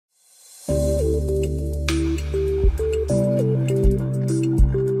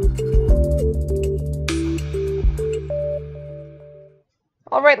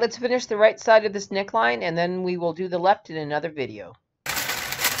Alright, let's finish the right side of this neckline, and then we will do the left in another video.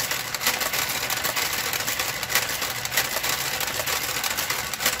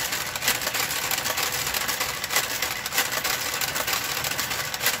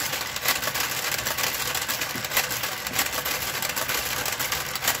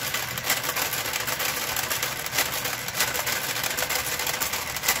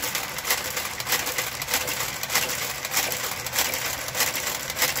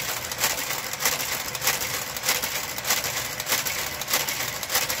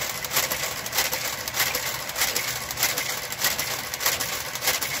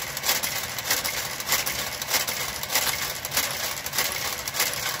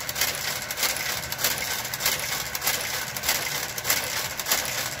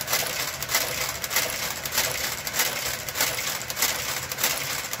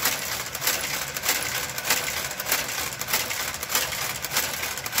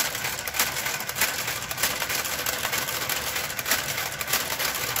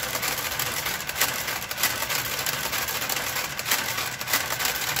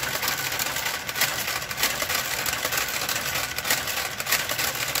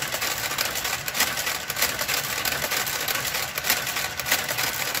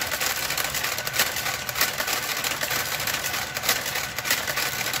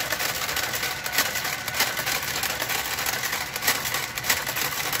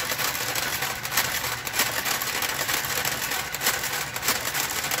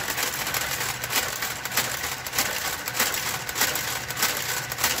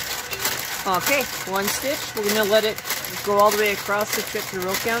 Okay, one stitch. We're going to let it go all the way across the trip to the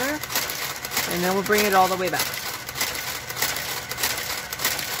row counter, and then we'll bring it all the way back.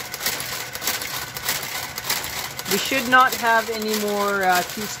 We should not have any more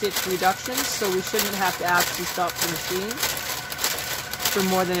two-stitch reductions, so we shouldn't have to actually stop the machine for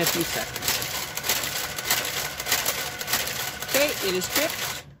more than a few seconds. Okay, it is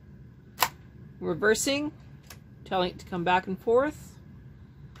tripped. Reversing, telling it to come back and forth.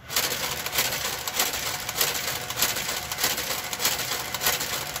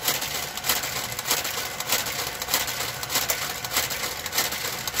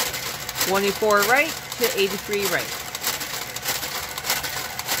 $24 right to $83 right.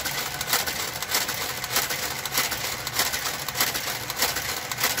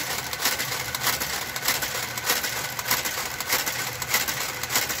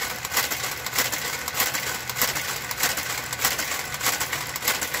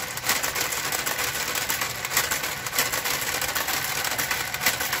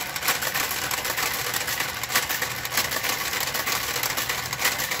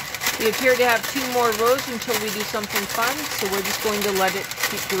 We appear to have 2 more rows until we do something fun, so we're just going to let it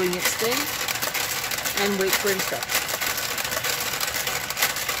keep doing its thing and wait for instructions.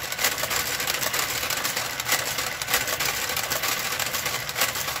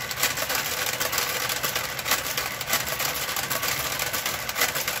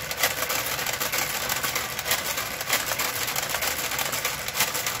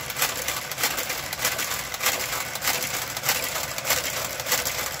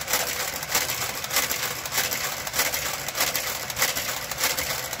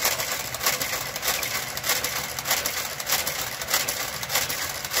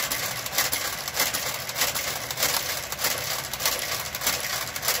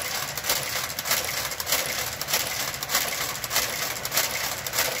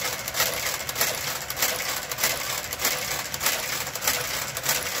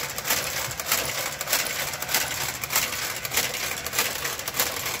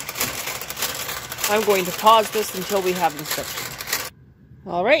 I'm going to pause this until we have instructions.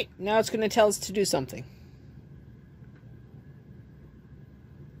 Alright, now it's going to tell us to do something.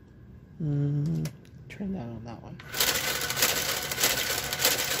 Turn that on that one.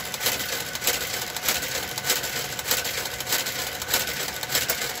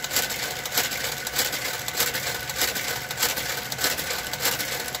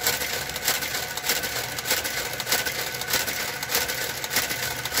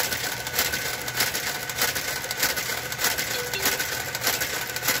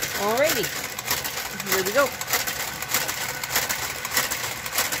 Alrighty, here we go.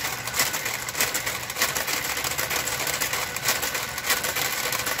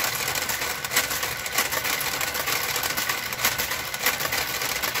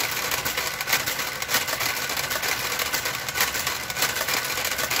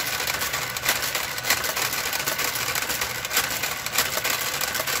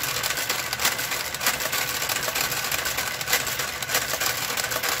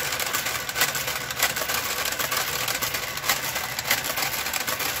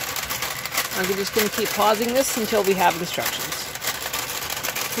 I'm just going to keep pausing this until we have instructions.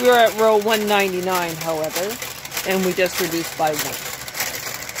 We are at row 199, however, and we just reduced by 1.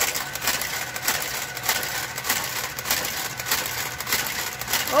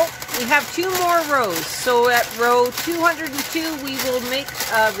 Oh, we have 2 more rows. So at row 202, we will make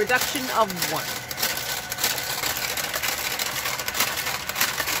a reduction of 1.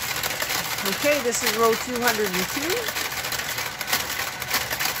 Okay, this is row 202.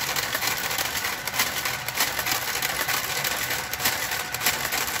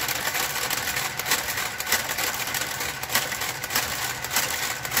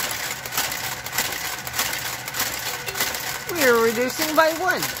 We are reducing by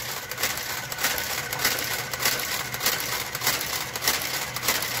 1.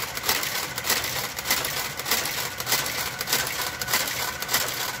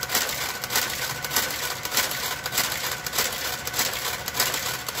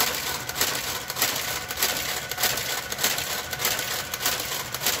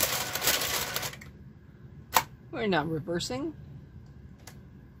 We're now reversing,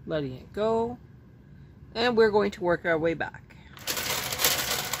 letting it go, and we're going to work our way back.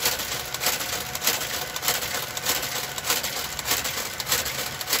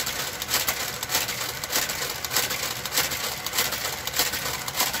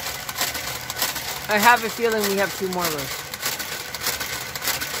 I have a feeling we have 2 more rows.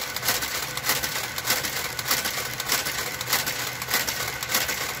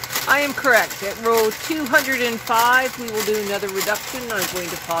 I am correct. At row 205, we will do another reduction. I'm going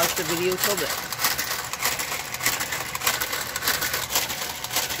to pause the video till then.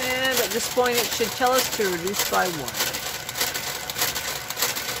 And at this point, it should tell us to reduce by 1.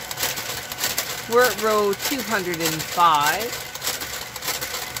 We're at row 205.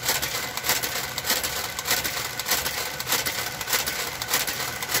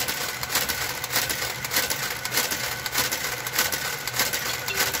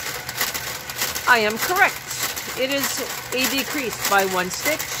 I am correct. It is a decrease by 1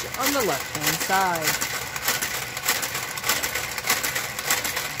 stitch on the left-hand side.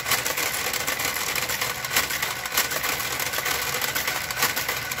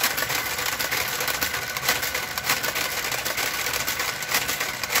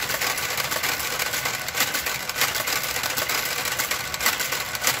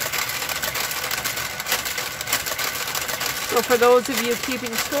 So for those of you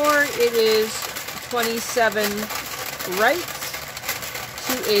keeping score, it is 27 right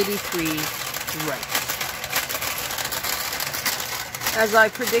to 83 right. As I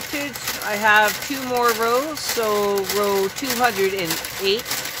predicted, I have 2 more rows, so row 208,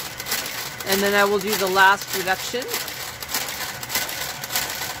 and then I will do the last reduction.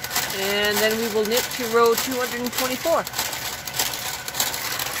 And then we will knit to row 224.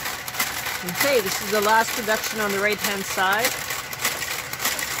 Okay, this is the last reduction on the right-hand side.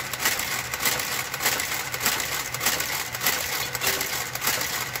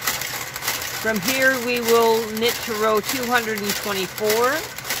 From here we will knit to row 224,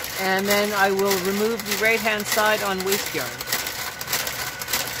 and then I will remove the right-hand side on waste yarn.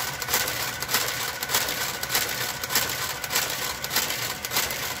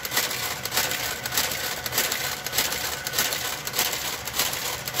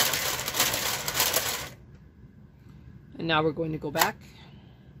 And now we're going to go back.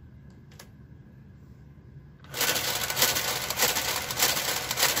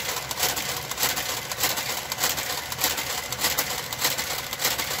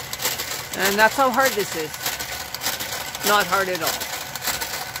 And that's how hard this is. Not hard at all.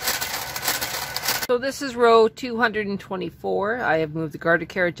 So this is row 224. I have moved the garter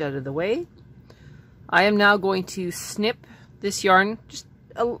carriage out of the way. I am now going to snip this yarn, just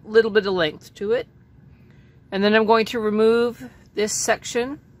a little bit of length to it. And then I'm going to remove this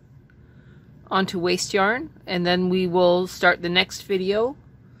section onto waste yarn. And then we will start the next video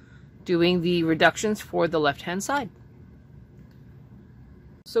doing the reductions for the left-hand side.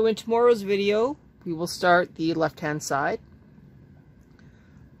 So in tomorrow's video, we will start the left-hand side.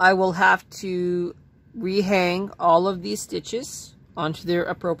 I will have to rehang all of these stitches onto their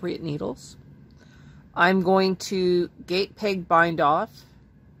appropriate needles. I'm going to gate peg bind off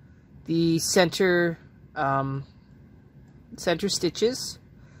the center stitches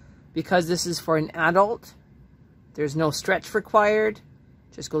because this is for an adult. There's no stretch required.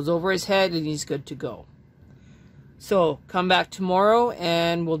 Just goes over his head and he's good to go. So come back tomorrow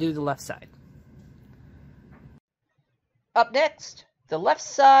and we'll do the left side. Up next, the left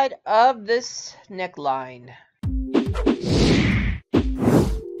side of this neckline.